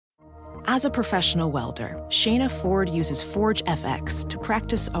As a professional welder, Shayna Ford uses Forge FX to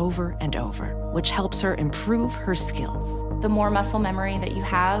practice over and over, which helps her improve her skills. The more muscle memory that you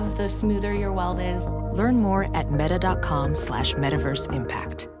have, the smoother your weld is. Learn more at meta.com/metaverse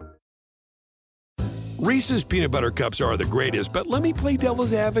impact. Reese's peanut butter cups are the greatest, but let me play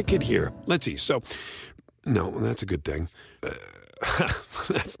devil's advocate here. Let's see. So, no, that's a good thing.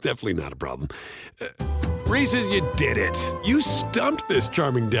 That's definitely not a problem. Reese's, you did it. You stumped this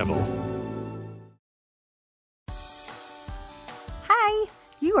charming devil. Hi,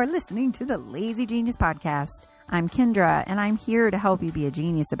 you are listening to the Lazy Genius Podcast. I'm Kendra, and I'm here to help you be a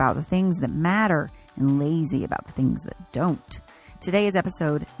genius about the things that matter and lazy about the things that don't. Today is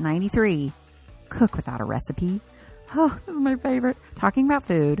episode 93, Cook Without a Recipe. Oh, this is my favorite. Talking about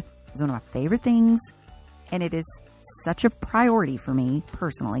food is one of my favorite things, and it is such a priority for me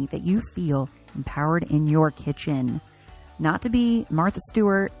personally that you feel empowered in your kitchen. Not to be Martha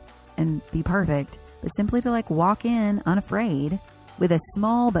Stewart and be perfect, but simply to walk in unafraid with a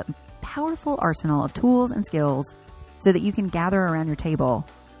small but powerful arsenal of tools and skills so that you can gather around your table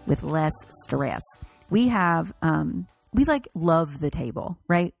with less stress. We have, we love the table,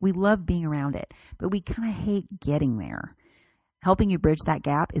 right? We love being around it, but we kind of hate getting there. Helping you bridge that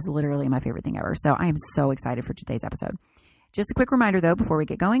gap is literally my favorite thing ever. So I am so excited for today's episode. Just a quick reminder though, before we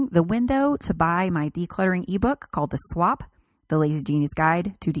get going, the window to buy my decluttering ebook called The Swap, The Lazy Genius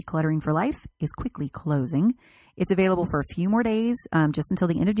Guide to Decluttering for Life, is quickly closing. It's available for a few more days, just until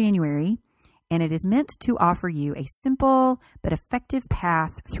the end of January. And it is meant to offer you a simple but effective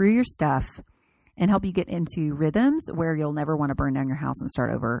path through your stuff and help you get into rhythms where you'll never want to burn down your house and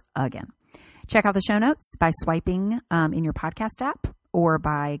start over again. Check out the show notes by swiping in your podcast app or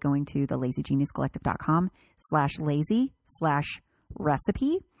by going to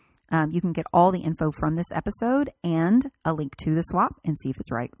thelazygeniuscollective.com/lazy/recipe. You can get all the info from this episode and a link to the swap and see if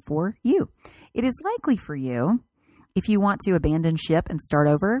it's right for you. It is likely for you if you want to abandon ship and start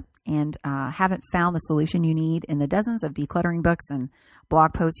over and haven't found the solution you need in the dozens of decluttering books and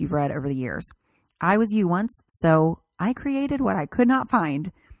blog posts you've read over the years. I was you once, so I created what I could not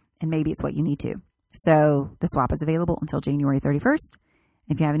find, and maybe it's what you need to. So the swap is available until January 31st.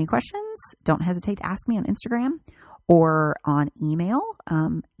 If you have any questions, don't hesitate to ask me on Instagram or on email.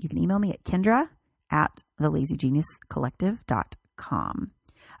 You can email me at kendra@thelazygeniuscollective.com.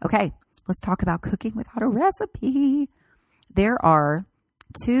 Okay, let's talk about cooking without a recipe. There are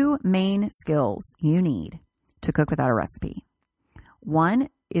two main skills you need to cook without a recipe. One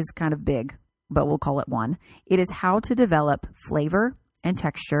is kind of big, but we'll call it one. It is how to develop flavor and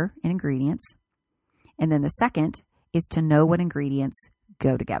texture in ingredients. And then the second is to know what ingredients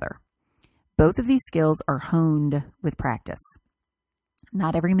go together. Both of these skills are honed with practice.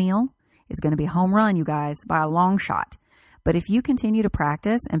 Not every meal is going to be a home run, you guys, by a long shot. But if you continue to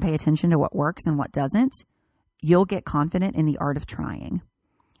practice and pay attention to what works and what doesn't, you'll get confident in the art of trying.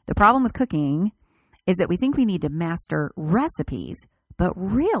 The problem with cooking is that we think we need to master recipes, but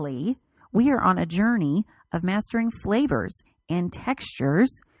really, we are on a journey of mastering flavors and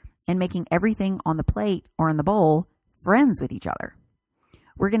textures and making everything on the plate or in the bowl friends with each other.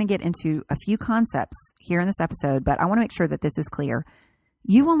 We're going to get into a few concepts here in this episode, but I want to make sure that this is clear.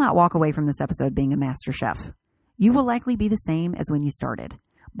 You will not walk away from this episode being a master chef. You will likely be the same as when you started,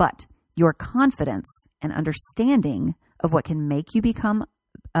 but your confidence and understanding of what can make you become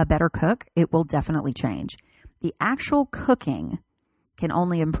a better cook, it will definitely change. The actual cooking can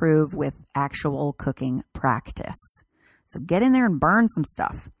only improve with actual cooking practice. So get in there and burn some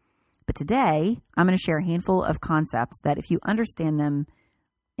stuff. But today, I'm going to share a handful of concepts that if you understand them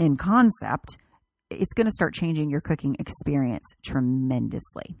in concept, it's going to start changing your cooking experience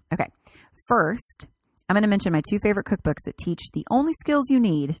tremendously. Okay, first, I'm going to mention my two favorite cookbooks that teach the only skills you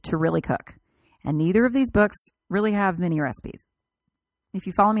need to really cook. And neither of these books really have many recipes. If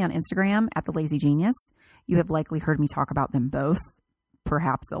you follow me on Instagram at The Lazy Genius, you have likely heard me talk about them both,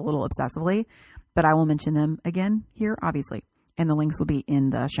 perhaps a little obsessively, but I will mention them again here, obviously, and the links will be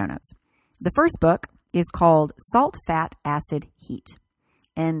in the show notes. The first book is called Salt, Fat, Acid, Heat.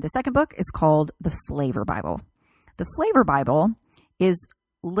 And the second book is called The Flavor Bible. The Flavor Bible is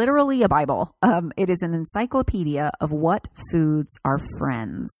literally a Bible. It is an encyclopedia of what foods are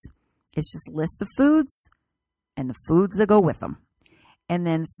friends. It's just lists of foods and the foods that go with them. And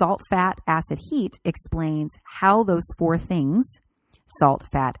then Salt, Fat, Acid, Heat explains how those four things, salt,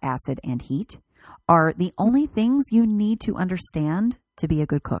 fat, acid, and heat, are the only things you need to understand to be a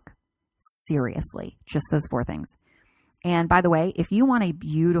good cook. Seriously, just those four things. And by the way, if you want a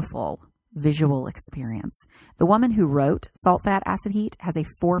beautiful visual experience, the woman who wrote Salt, Fat, Acid, Heat has a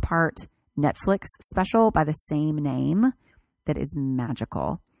 4-part Netflix special by the same name that is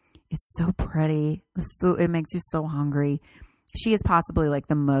magical. is so pretty. The food, it makes you so hungry. She is possibly like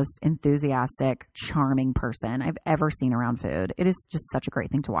the most enthusiastic, charming person I've ever seen around food. It is just such a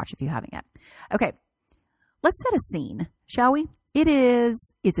great thing to watch if you haven't yet. Okay, let's set a scene, shall we?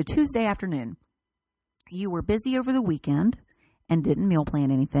 It's a Tuesday afternoon. You were busy over the weekend and didn't meal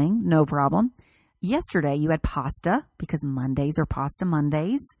plan anything. No problem. Yesterday you had pasta because Mondays are pasta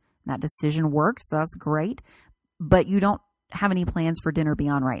Mondays. That decision worked, so that's great. But you don't have any plans for dinner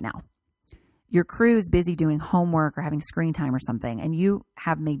beyond right now. Your crew is busy doing homework or having screen time or something, and you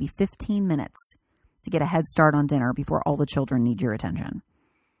have maybe 15 minutes to get a head start on dinner before all the children need your attention.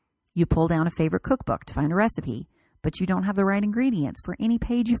 You pull down a favorite cookbook to find a recipe, but you don't have the right ingredients for any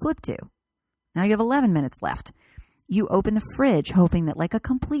page you flip to. Now you have 11 minutes left. You open the fridge hoping that like a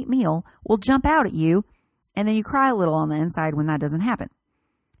complete meal will jump out at you, and then you cry a little on the inside when that doesn't happen.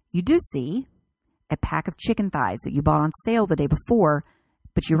 You do see a pack of chicken thighs that you bought on sale the day before,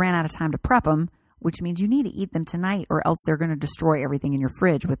 but you ran out of time to prep them, which means you need to eat them tonight or else they're going to destroy everything in your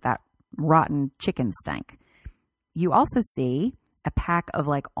fridge with that rotten chicken stank. You also see a pack of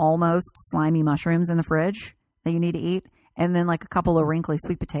like almost slimy mushrooms in the fridge that you need to eat, and then like a couple of wrinkly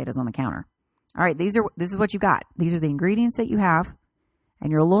sweet potatoes on the counter. All right, this is what you got. These are the ingredients that you have,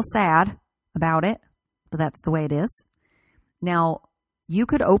 and you're a little sad about it, but that's the way it is. Now, you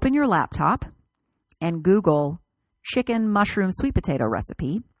could open your laptop and Google chicken mushroom sweet potato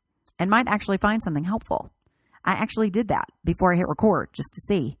recipe and might actually find something helpful. I actually did that before I hit record just to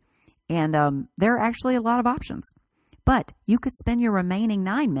see. And there are actually a lot of options. But you could spend your remaining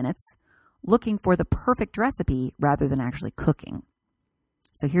 9 minutes looking for the perfect recipe rather than actually cooking.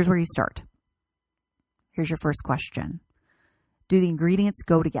 So here's where you start. Here's your first question. Do the ingredients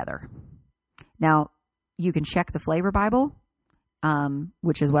go together? Now, you can check the Flavor Bible,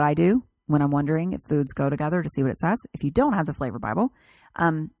 which is what I do when I'm wondering if foods go together to see what it says. If you don't have the Flavor Bible,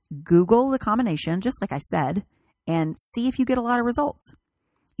 Google the combination, just like I said, and see if you get a lot of results.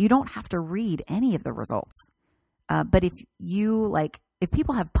 You don't have to read any of the results. But if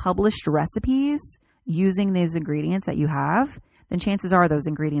people have published recipes using these ingredients that you have, then chances are those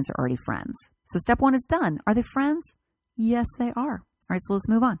ingredients are already friends. So step 1 is done. Are they friends? Yes, they are. All right, so let's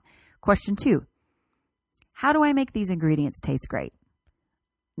move on. Question 2. How do I make these ingredients taste great?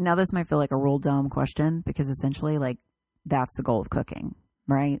 Now, this might feel like a real dumb question because essentially, like, that's the goal of cooking,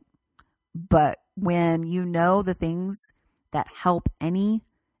 right? But when you know the things that help any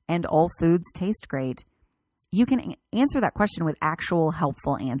and all foods taste great, you can answer that question with actual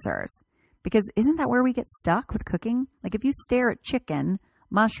helpful answers. Because isn't that where we get stuck with cooking? Like, if you stare at chicken,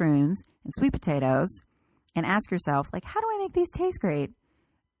 mushrooms, and sweet potatoes and ask yourself, like, how do I make these taste great?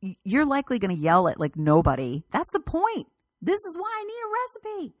 You're likely going to yell at, like, nobody. That's the point. This is why I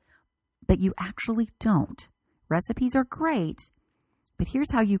need a recipe. But you actually don't. Recipes are great, but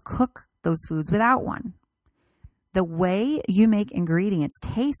here's how you cook those foods without one. The way you make ingredients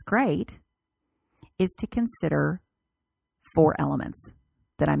taste great is to consider 4 elements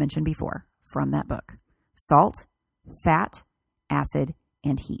that I mentioned before from that book: salt, fat, acid,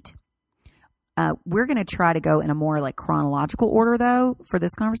 and heat. We're going to try to go in a more like chronological order though for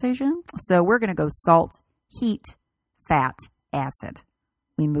this conversation. So we're going to go salt, heat, fat, acid.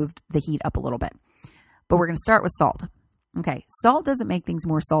 We moved the heat up a little bit, but we're going to start with salt. Okay. Salt doesn't make things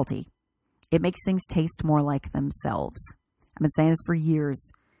more salty. It makes things taste more like themselves. I've been saying this for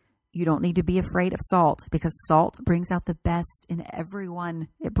years. You don't need to be afraid of salt because salt brings out the best in everyone.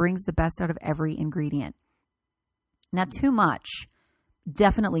 It brings the best out of every ingredient. Now, too much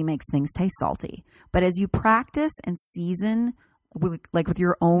definitely makes things taste salty. But as you practice and season with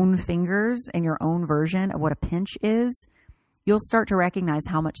your own fingers and your own version of what a pinch is, you'll start to recognize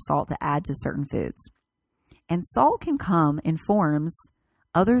how much salt to add to certain foods. And salt can come in forms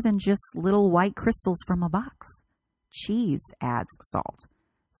other than just little white crystals from a box. Cheese adds salt.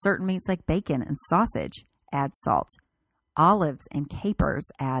 Certain meats like bacon and sausage add salt. Olives and capers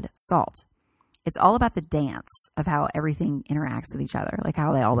add salt. It's all about the dance of how everything interacts with each other, like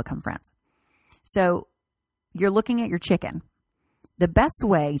how they all become friends. So you're looking at your chicken. The best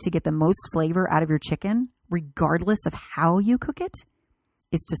way to get the most flavor out of your chicken, regardless of how you cook it,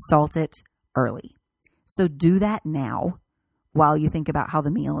 is to salt it early. So do that now while you think about how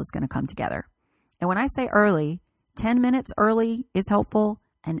the meal is going to come together. And when I say early, 10 minutes early is helpful,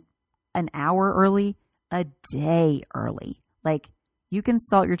 an hour early, a day early. Like, you can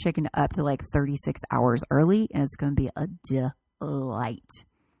salt your chicken up to like 36 hours early, and it's going to be a delight.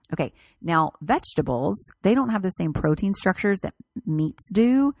 Okay, now vegetables, they don't have the same protein structures that meats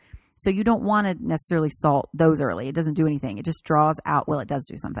do, so you don't want to necessarily salt those early. It doesn't do anything. It just draws out, well, it does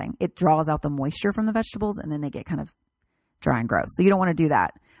do something. It draws out the moisture from the vegetables, and then they get kind of dry and gross. So you don't want to do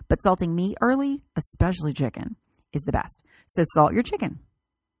that. But salting meat early, especially chicken, is the best. So salt your chicken.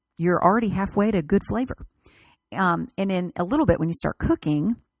 You're already halfway to good flavor. And in a little bit, when you start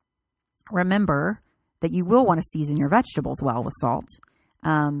cooking, remember that you will want to season your vegetables well with salt.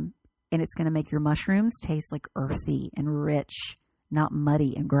 And it's going to make your mushrooms taste like earthy and rich, not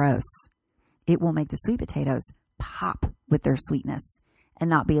muddy and gross. It will make the sweet potatoes pop with their sweetness and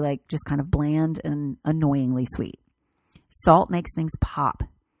not be like just kind of bland and annoyingly sweet. Salt makes things pop.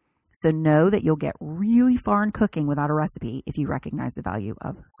 So know that you'll get really far in cooking without a recipe if you recognize the value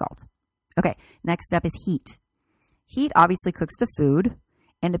of salt. Okay, next step is heat. Heat obviously cooks the food,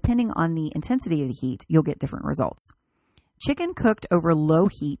 and depending on the intensity of the heat, you'll get different results. Chicken cooked over low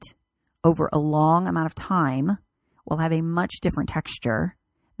heat over a long amount of time will have a much different texture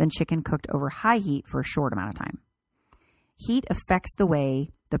than chicken cooked over high heat for a short amount of time. Heat affects the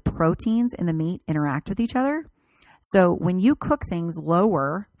way the proteins in the meat interact with each other. So when you cook things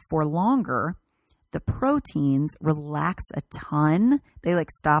lower for longer, the proteins relax a ton. They like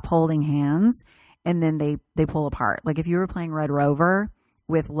stop holding hands and then they pull apart. Like if you were playing Red Rover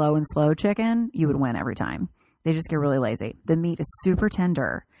with low and slow chicken, you would win every time. They just get really lazy. The meat is super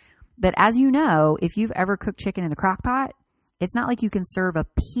tender. But as you know, if you've ever cooked chicken in the crock pot, it's not like you can serve a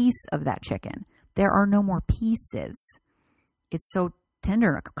piece of that chicken. There are no more pieces. It's so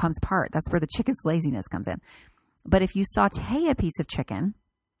tender, it comes apart. That's where the chicken's laziness comes in. But if you saute a piece of chicken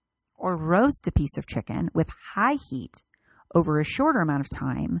or roast a piece of chicken with high heat over a shorter amount of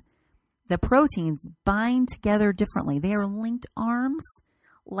time, the proteins bind together differently. They are linked arms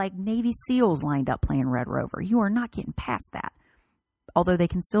like Navy SEALs lined up playing Red Rover. You are not getting past that. Although they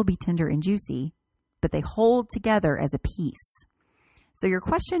can still be tender and juicy, but they hold together as a piece. So your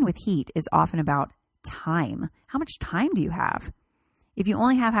question with heat is often about time. How much time do you have? If you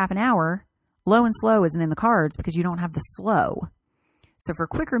only have half an hour, low and slow isn't in the cards because you don't have the slow. So for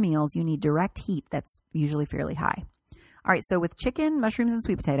quicker meals, you need direct heat that's usually fairly high. All right, so with chicken, mushrooms, and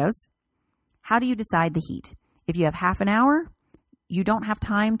sweet potatoes, how do you decide the heat? If you have half an hour, you don't have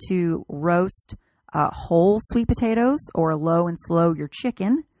time to roast whole sweet potatoes or low and slow your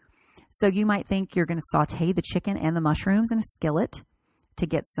chicken. So you might think you're going to saute the chicken and the mushrooms in a skillet to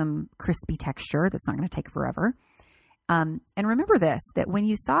get some crispy texture. That's not going to take forever. And remember this, that when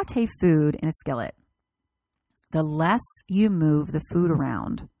you saute food in a skillet, the less you move the food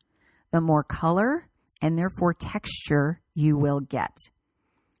around, the more color and therefore texture you will get.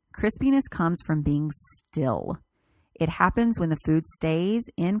 Crispiness comes from being still. It happens when the food stays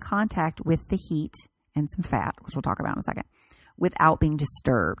in contact with the heat and some fat, which we'll talk about in a second, without being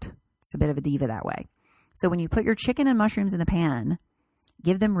disturbed. It's a bit of a diva that way. So when you put your chicken and mushrooms in the pan,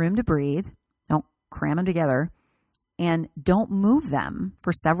 give them room to breathe. Don't cram them together. And don't move them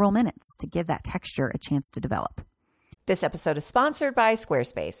for several minutes to give that texture a chance to develop. This episode is sponsored by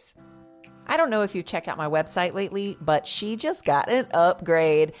Squarespace. I don't know if you've checked out my website lately, but she just got an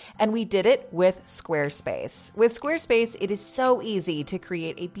upgrade, and we did it with Squarespace. With Squarespace, it is so easy to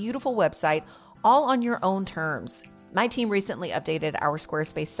create a beautiful website all on your own terms. My team recently updated our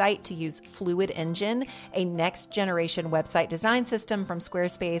Squarespace site to use Fluid Engine, a next-generation website design system from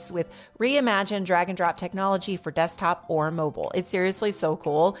Squarespace with reimagined drag-and-drop technology for desktop or mobile. It's seriously so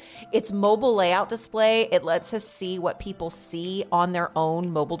cool. Its mobile layout display, it lets us see what people see on their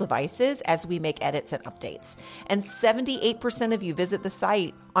own mobile devices as we make edits and updates. And 78% of you visit the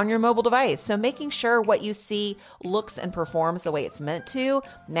site on your mobile device, so making sure what you see looks and performs the way it's meant to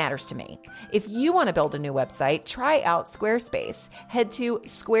matters to me. If you want to build a new website, try out Squarespace. Head to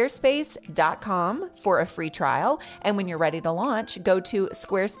squarespace.com for a free trial. And when you're ready to launch, go to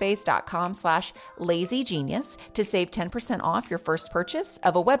squarespace.com/lazygenius to save 10% off your first purchase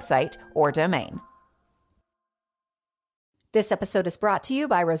of a website or domain. This episode is brought to you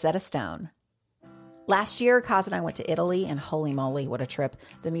by Rosetta Stone. Last year, Kaz and I went to Italy, and holy moly, what a trip.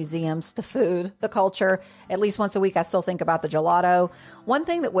 The museums, the food, the culture. At least once a week, I still think about the gelato. One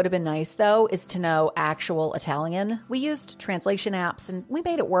thing that would have been nice, though, is to know actual Italian. We used translation apps, and we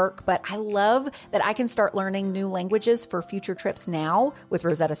made it work, but I love that I can start learning new languages for future trips now with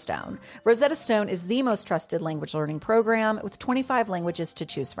Rosetta Stone. Rosetta Stone is the most trusted language learning program with 25 languages to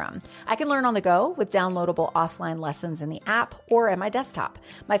choose from. I can learn on the go with downloadable offline lessons in the app or at my desktop.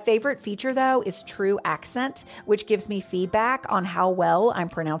 My favorite feature, though, is True Accent, which gives me feedback on how well I'm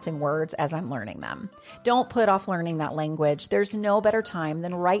pronouncing words as I'm learning them. Don't put off learning that language. There's no better time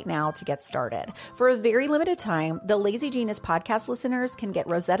than right now to get started. For a very limited time, the Lazy Genius podcast listeners can get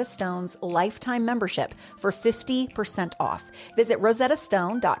Rosetta Stone's lifetime membership for 50% off. Visit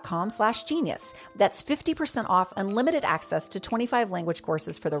rosettastone.com/genius. That's 50% off unlimited access to 25 language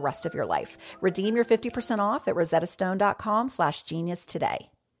courses for the rest of your life. Redeem your 50% off at rosettastone.com/genius today.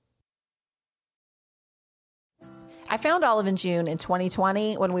 I found Olive & June in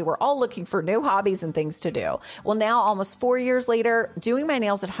 2020 when we were all looking for new hobbies and things to do. Well, now almost 4 years later, doing my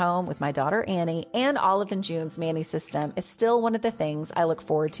nails at home with my daughter Annie and Olive & June's Mani system is still one of the things I look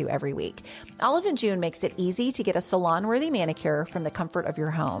forward to every week. Olive & June makes it easy to get a salon-worthy manicure from the comfort of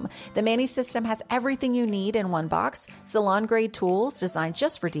your home. The Mani system has everything you need in one box, salon-grade tools designed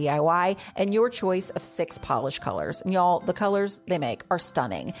just for DIY, and your choice of 6 polish colors. And y'all, the colors they make are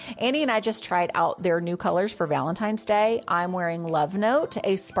stunning. Annie and I just tried out their new colors for Valentine's Day. I'm wearing Love Note,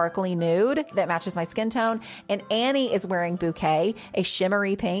 a sparkly nude that matches my skin tone, and Annie is wearing Bouquet, a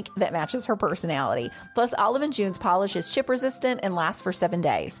shimmery pink that matches her personality. Plus, Olive & June's polish is chip resistant and lasts for 7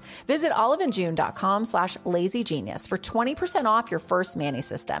 days. Visit oliveandjune.com/lazygenius for 20% off your first Mani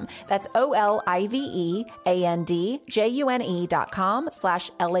system. That's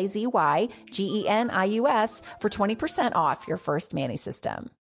oliveandjune.com/LAZYGENIUS for 20% off your first Mani system.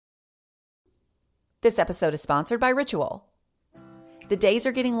 This episode is sponsored by Ritual. The days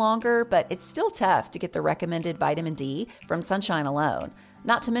are getting longer, but it's still tough to get the recommended vitamin D from sunshine alone,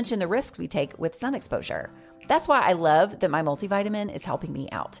 not to mention the risks we take with sun exposure. That's why I love that my multivitamin is helping me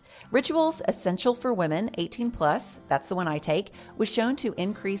out. Ritual's Essential for Women 18+, that's the one I take, was shown to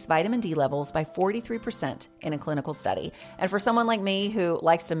increase vitamin D levels by 43% in a clinical study. And for someone like me who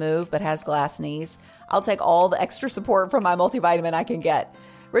likes to move but has glass knees, I'll take all the extra support from my multivitamin I can get.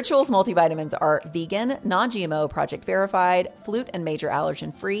 Ritual's multivitamins are vegan, non-GMO, project verified, flute and major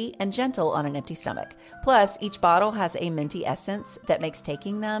allergen free, and gentle on an empty stomach. Plus, each bottle has a minty essence that makes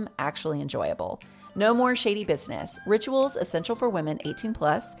taking them actually enjoyable. No more shady business. Ritual's Essential for Women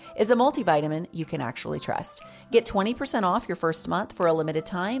 18+ is a multivitamin you can actually trust. Get 20% off your first month for a limited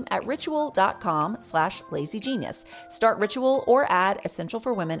time at ritual.com/lazygenius. Start Ritual or add Essential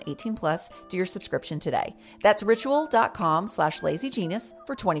for Women 18+ to your subscription today. That's ritual.com/lazygenius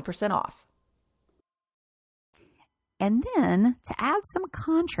for 20% off. And then to add some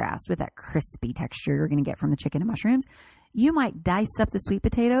contrast with that crispy texture you're going to get from the chicken and mushrooms, you might dice up the sweet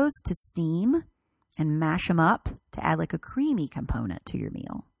potatoes to steam and mash them up to add like a creamy component to your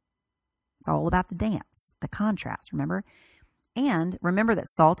meal. It's all about the dance, the contrast, remember? And remember that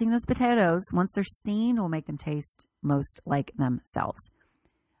salting those potatoes, once they're steamed, will make them taste most like themselves.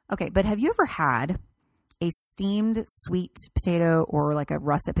 Okay, but have you ever had a steamed sweet potato or like a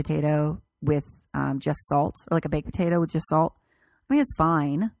russet potato with just salt, or like a baked potato with just salt? I mean, it's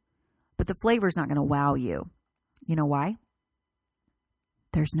fine, but the flavor's not going to wow you. You know why?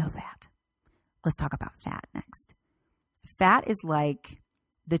 There's no fat. Let's talk about fat next. Fat is like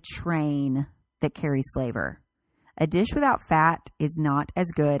the train that carries flavor. A dish without fat is not as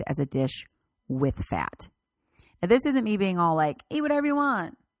good as a dish with fat. Now, this isn't me being all like, eat whatever you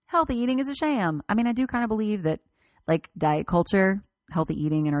want. Healthy eating is a sham. I mean, I do kind of believe that like diet culture, healthy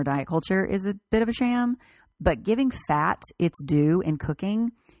eating in our diet culture is a bit of a sham, but giving fat its due in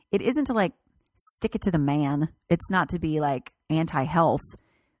cooking, it isn't to like stick it to the man. It's not to be like anti-health.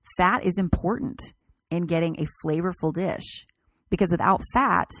 Fat is important in getting a flavorful dish because without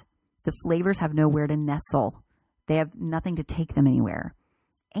fat, the flavors have nowhere to nestle. They have nothing to take them anywhere.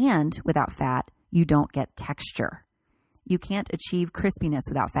 And without fat, you don't get texture. You can't achieve crispiness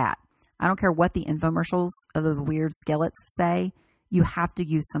without fat. I don't care what the infomercials of those weird skillets say. You have to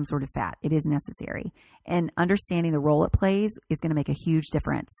use some sort of fat. It is necessary. And understanding the role it plays is going to make a huge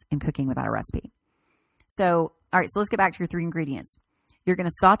difference in cooking without a recipe. So, all right, so let's get back to your 3 ingredients. You're going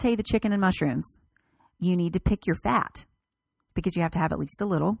to saute the chicken and mushrooms. You need to pick your fat because you have to have at least a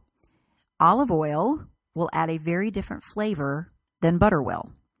little. Olive oil will add a very different flavor than butter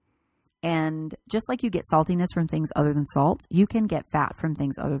will. And just like you get saltiness from things other than salt, you can get fat from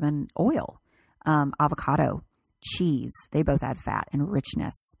things other than oil. Avocado, cheese, they both add fat and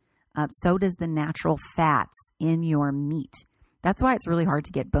richness. So does the natural fats in your meat. That's why it's really hard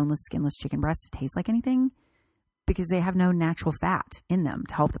to get boneless, skinless chicken breasts to taste like anything, because they have no natural fat in them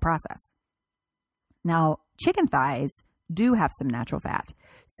to help the process. Now, chicken thighs do have some natural fat,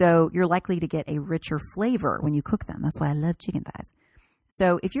 so you're likely to get a richer flavor when you cook them. That's why I love chicken thighs.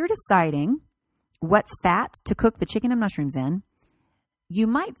 So if you're deciding what fat to cook the chicken and mushrooms in, you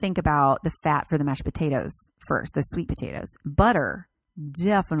might think about the fat for the mashed potatoes first, the sweet potatoes. Butter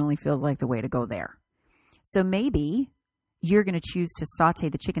definitely feels like the way to go there. So maybe you're going to choose to saute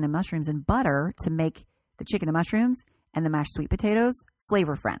the chicken and mushrooms in butter to make the chicken and mushrooms and the mashed sweet potatoes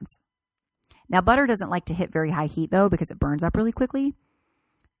flavor friends. Now, butter doesn't like to hit very high heat, though, because it burns up really quickly.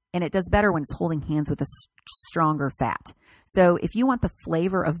 And it does better when it's holding hands with a stronger fat. So if you want the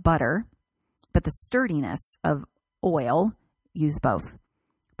flavor of butter, but the sturdiness of oil, use both.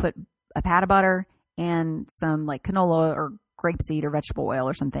 Put a pat of butter and some like canola or grapeseed or vegetable oil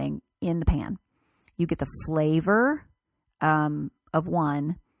or something in the pan. you get the flavor of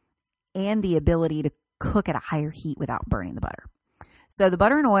one and the ability to cook at a higher heat without burning the butter. So the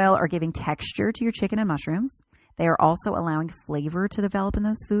butter and oil are giving texture to your chicken and mushrooms. They are also allowing flavor to develop in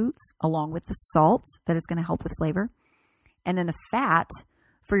those foods, along with the salt that is going to help with flavor. And then the fat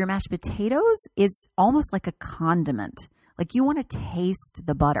for your mashed potatoes is almost like a condiment. Like you want to taste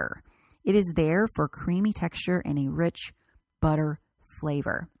the butter. It is there for creamy texture and a rich butter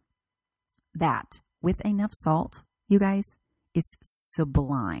flavor. That, with enough salt, you guys, is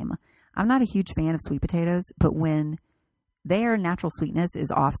sublime. I'm not a huge fan of sweet potatoes, but when their natural sweetness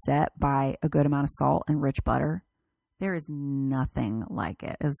is offset by a good amount of salt and rich butter, there is nothing like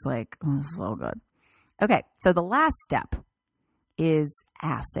it. It's like, so good. Okay, so the last step is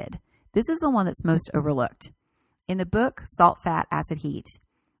acid. This is the one that's most overlooked. In the book, Salt, Fat, Acid, Heat,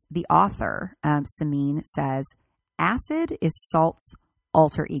 the author, Samin, says, acid is salt's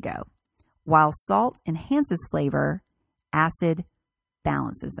alter ego. While salt enhances flavor, acid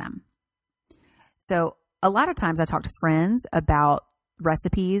balances them. So a lot of times I talk to friends about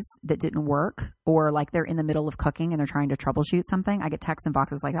recipes that didn't work, or like they're in the middle of cooking and they're trying to troubleshoot something. I get texts and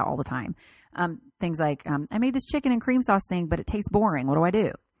boxes like that all the time. Things like, I made this chicken and cream sauce thing, but it tastes boring. What do I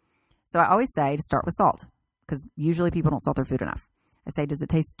do? So I always say to start with salt, because usually people don't salt their food enough. I say, does it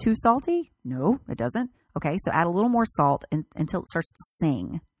taste too salty? No, it doesn't. Okay, so add a little more salt until it starts to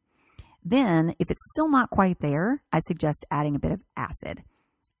sing. Then, if it's still not quite there, I suggest adding a bit of acid.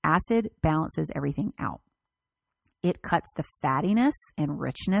 Acid balances everything out. It cuts the fattiness and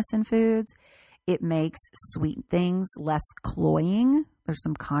richness in foods. It makes sweet things less cloying. There's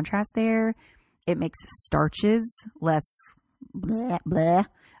some contrast there. It makes starches less bleh, bleh.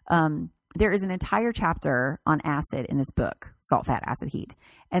 There is an entire chapter on acid in this book, Salt, Fat, Acid, Heat.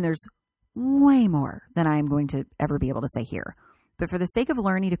 And there's way more than I'm going to ever be able to say here. But for the sake of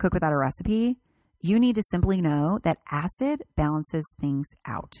learning to cook without a recipe, you need to simply know that acid balances things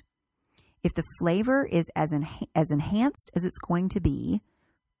out. If the flavor is as enhanced as it's going to be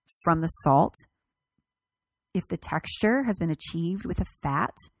from the salt, if the texture has been achieved with the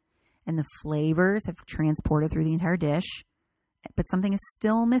fat and the flavors have transported through the entire dish, but something is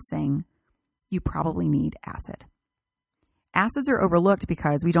still missing, you probably need acid. Acids are overlooked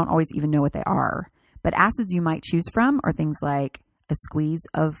because we don't always even know what they are. But acids you might choose from are things like a squeeze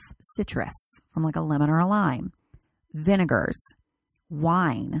of citrus from like a lemon or a lime, vinegars,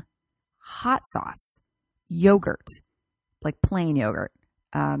 wine, hot sauce, yogurt, like plain yogurt,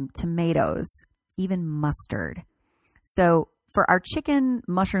 tomatoes, even mustard. So for our chicken,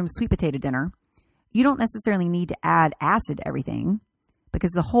 mushroom, sweet potato dinner, you don't necessarily need to add acid to everything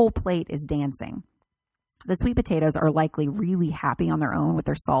because the whole plate is dancing. The sweet potatoes are likely really happy on their own with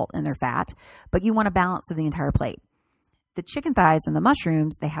their salt and their fat, but you want a balance of the entire plate. The chicken thighs and the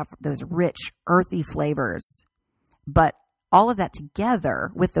mushrooms, they have those rich, earthy flavors, but all of that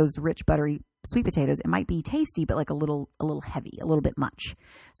together with those rich, buttery sweet potatoes, it might be tasty, but like a little heavy, a little bit much.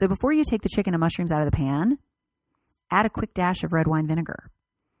 So before you take the chicken and mushrooms out of the pan, add a quick dash of red wine vinegar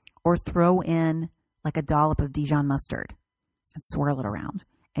or throw in like a dollop of Dijon mustard and swirl it around,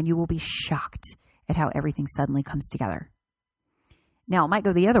 and you will be shocked at how everything suddenly comes together. Now, it might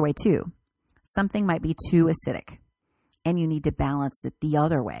go the other way too. Something might be too acidic, and you need to balance it the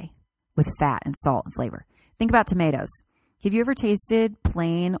other way with fat and salt and flavor. Think about tomatoes. Have you ever tasted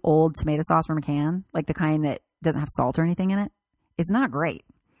plain old tomato sauce from a can, like the kind that doesn't have salt or anything in it? It's not great,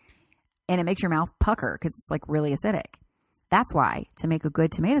 and it makes your mouth pucker because it's like really acidic. That's why, to make a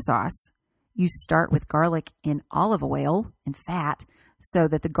good tomato sauce, you start with garlic in olive oil and fat so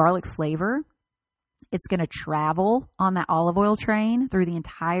that the garlic flavor, it's going to travel on that olive oil train through the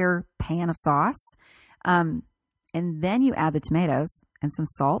entire pan of sauce. And then you add the tomatoes and some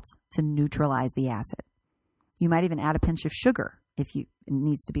salt to neutralize the acid. You might even add a pinch of sugar if it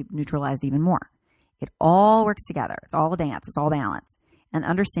needs to be neutralized even more. It all works together. It's all a dance. It's all balance. And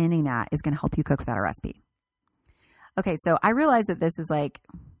understanding that is going to help you cook without a recipe. Okay, so I realize that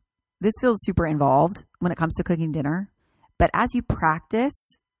this feels super involved when it comes to cooking dinner. But as you practice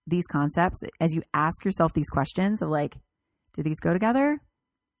these concepts, as you ask yourself these questions of like, do these go together?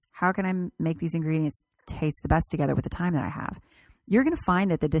 How can I make these ingredients taste the best together with the time that I have? You're going to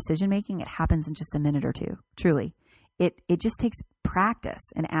find that the decision making, it happens in just a minute or two. Truly. It just takes practice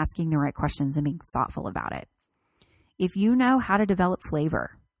and asking the right questions and being thoughtful about it. If you know how to develop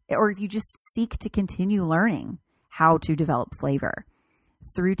flavor, or if you just seek to continue learning how to develop flavor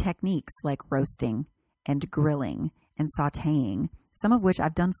through techniques like roasting and grilling and sauteing, some of which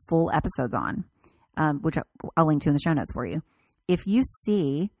I've done full episodes on, which I'll link to in the show notes for you. If you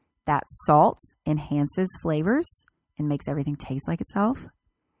see that salt enhances flavors and makes everything taste like itself,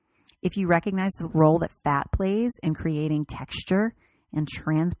 If you recognize the role that fat plays in creating texture and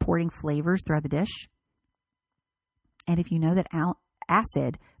transporting flavors throughout the dish, and if you know that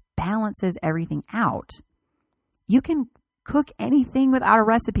acid balances everything out, you can cook anything without a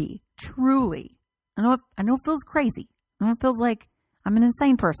recipe. Truly. I know it feels crazy. I know it feels like I'm an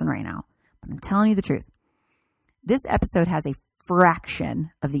insane person right now, but I'm telling you the truth. This episode has a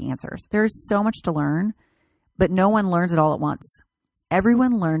fraction of the answers. There's so much to learn, but no one learns it all at once.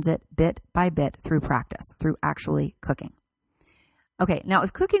 Everyone learns it bit by bit through practice, through actually cooking. Okay, now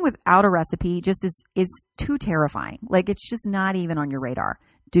if cooking without a recipe just is too terrifying, like it's just not even on your radar,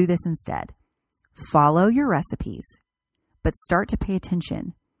 do this instead. Follow your recipes, but start to pay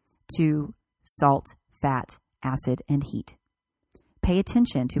attention to salt, fat, acid, and heat. Pay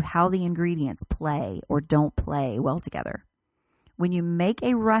attention to how the ingredients play or don't play well together. When you make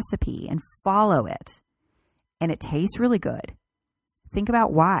a recipe and follow it, and it tastes really good, think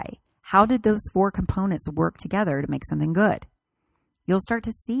about why. How did those 4 components work together to make something good? You'll start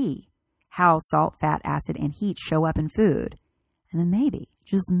to see how salt, fat, acid, and heat show up in food. And then maybe,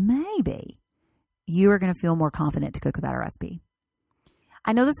 just maybe, you are going to feel more confident to cook without a recipe.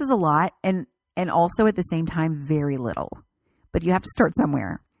 I know this is a lot and also at the same time, very little, but you have to start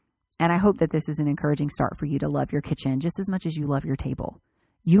somewhere. And I hope that this is an encouraging start for you to love your kitchen just as much as you love your table.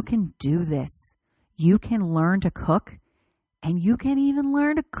 You can do this. You can learn to cook, and you can even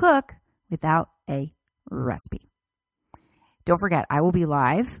learn to cook without a recipe. Don't forget, I will be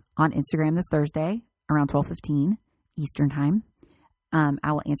live on Instagram this Thursday around 12:15 Eastern Time.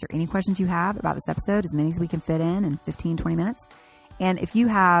 I will answer any questions you have about this episode, as many as we can fit in 15, 20 minutes. And if you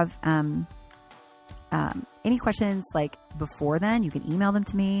have any questions like before then, you can email them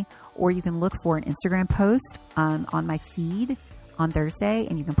to me, or you can look for an Instagram post on my feed on Thursday,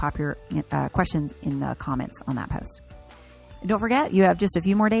 and you can pop your questions in the comments on that post. And don't forget, you have just a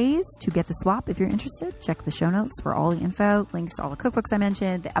few more days to get the swap if you're interested. Check the show notes for all the info, links to all the cookbooks I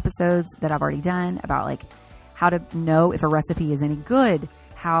mentioned, the episodes that I've already done about like how to know if a recipe is any good,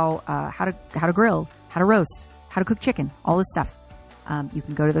 how to grill, how to roast, how to cook chicken, all this stuff. You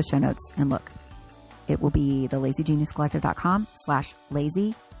can go to those show notes and look. It will be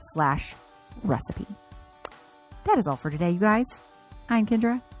thelazygeniuscollective.com/lazy/recipe. That is all for today, you guys. I'm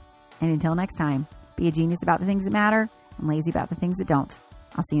Kendra. And until next time, be a genius about the things that matter and lazy about the things that don't.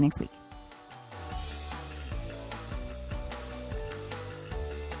 I'll see you next week.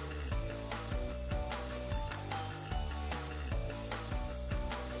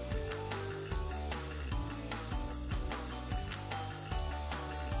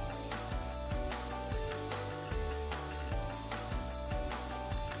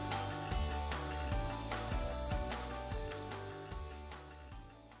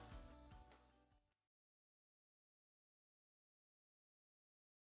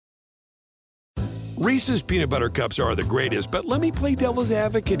 Reese's Peanut Butter Cups are the greatest, but let me play devil's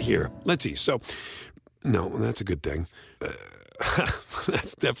advocate here. Let's see. So, no, that's a good thing.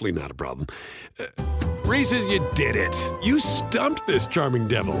 That's definitely not a problem. Reese's, you did it. You stumped this charming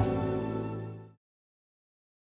devil.